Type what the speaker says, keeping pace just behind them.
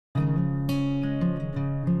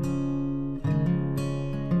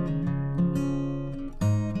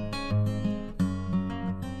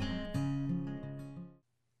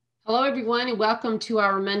Hello, everyone, and welcome to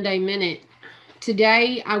our Monday Minute.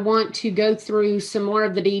 Today, I want to go through some more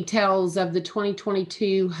of the details of the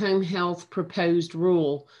 2022 Home Health Proposed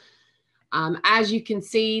Rule. As you can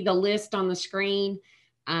see, the list on the screen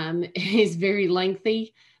is very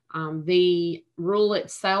lengthy. The rule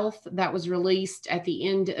itself that was released at the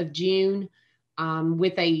end of June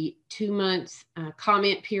with a 2-month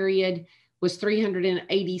comment period was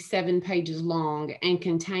 387 pages long and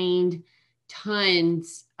contained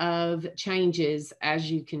tons of changes,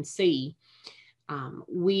 as you can see.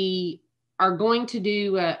 We are going to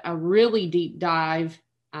do a really deep dive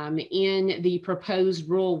in the proposed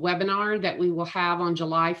rule webinar that we will have on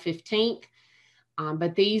July 15th.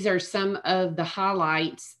 But these are some of the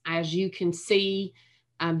highlights. As you can see,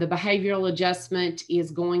 the behavioral adjustment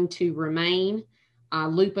is going to remain.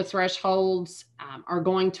 LUPA thresholds are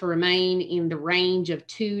going to remain in the range of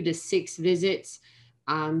 2 to 6 visits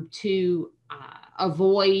to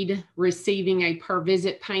avoid receiving a per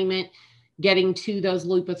visit payment, getting to those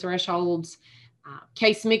LUPA thresholds.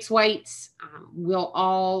 Case mix weights will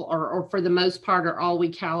all, or for the most part, are all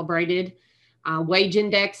recalibrated. Wage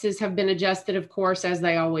indexes have been adjusted, of course, as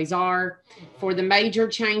they always are. For the major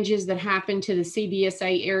changes that happened to the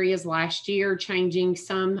CBSA areas last year, changing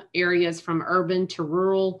some areas from urban to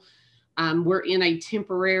rural, we're in a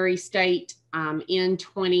temporary state in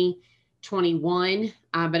 2021,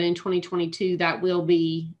 but in 2022, that will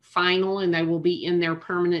be final and they will be in their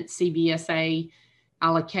permanent CBSA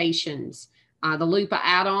allocations. The LUPA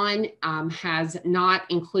add-on has not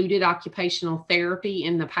included occupational therapy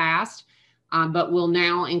in the past, but will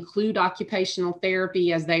now include occupational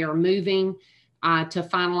therapy as they are moving to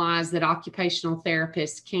finalize that occupational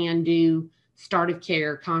therapists can do start of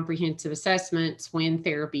care comprehensive assessments when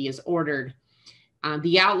therapy is ordered.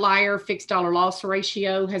 The outlier fixed dollar loss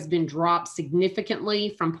ratio has been dropped significantly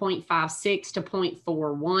from 0.56 to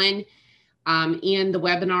 0.41. In the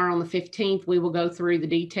webinar on the 15th, we will go through the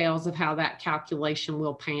details of how that calculation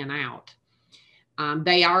will pan out.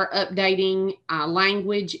 They are updating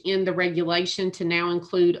language in the regulation to now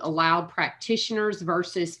include allowed practitioners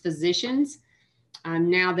versus physicians.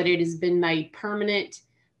 Now that it has been made permanent,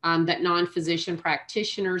 that non-physician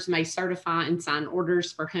practitioners may certify and sign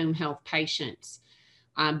orders for home health patients.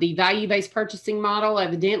 The value-based purchasing model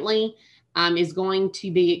evidently is going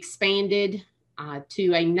to be expanded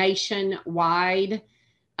to a nationwide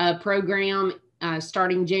program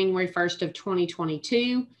starting January 1st of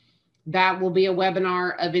 2022. That will be a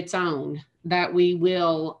webinar of its own that we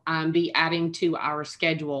will be adding to our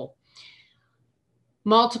schedule.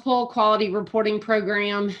 Multiple quality reporting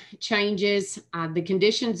program changes. The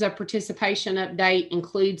conditions of participation update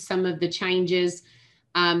includes some of the changes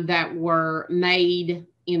that were made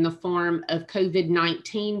in the form of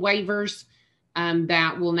COVID-19 waivers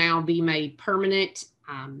that will now be made permanent.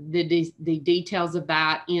 The details of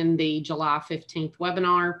that in the July 15th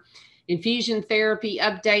webinar. Infusion therapy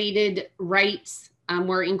updated rates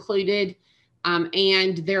were included,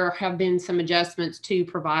 and there have been some adjustments to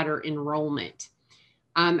provider enrollment.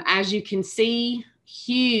 As you can see,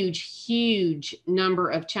 huge number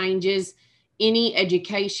of changes. Any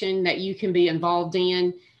education that you can be involved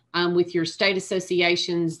in with your state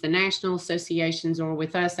associations, the national associations, or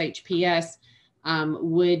with us, HPS,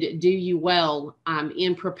 would do you well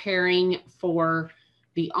in preparing for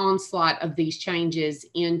the onslaught of these changes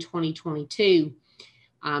in 2022.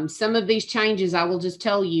 Some of these changes, I will just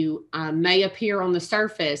tell you, may appear on the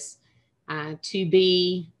surface to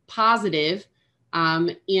be positive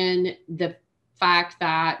in the fact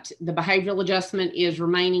that the behavioral adjustment is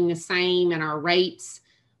remaining the same and our rates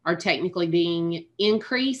are technically being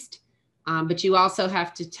increased. But you also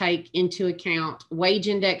have to take into account wage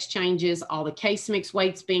index changes, all the case mix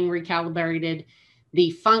weights being recalibrated, the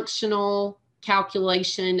functional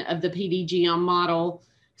calculation of the PDGM model,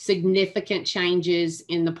 significant changes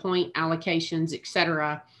in the point allocations, et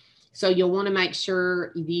cetera. So you'll want to make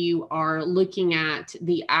sure you are looking at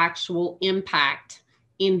the actual impact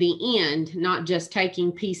in the end, not just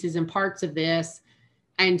taking pieces and parts of this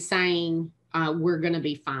and saying we're going to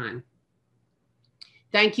be fine.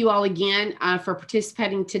 Thank you all again for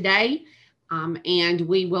participating today. And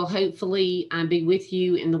we will hopefully be with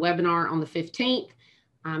you in the webinar on the 15th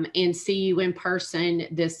and see you in person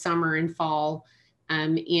this summer and fall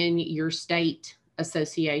in your state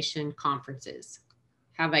association conferences.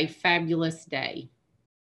 Have a fabulous day.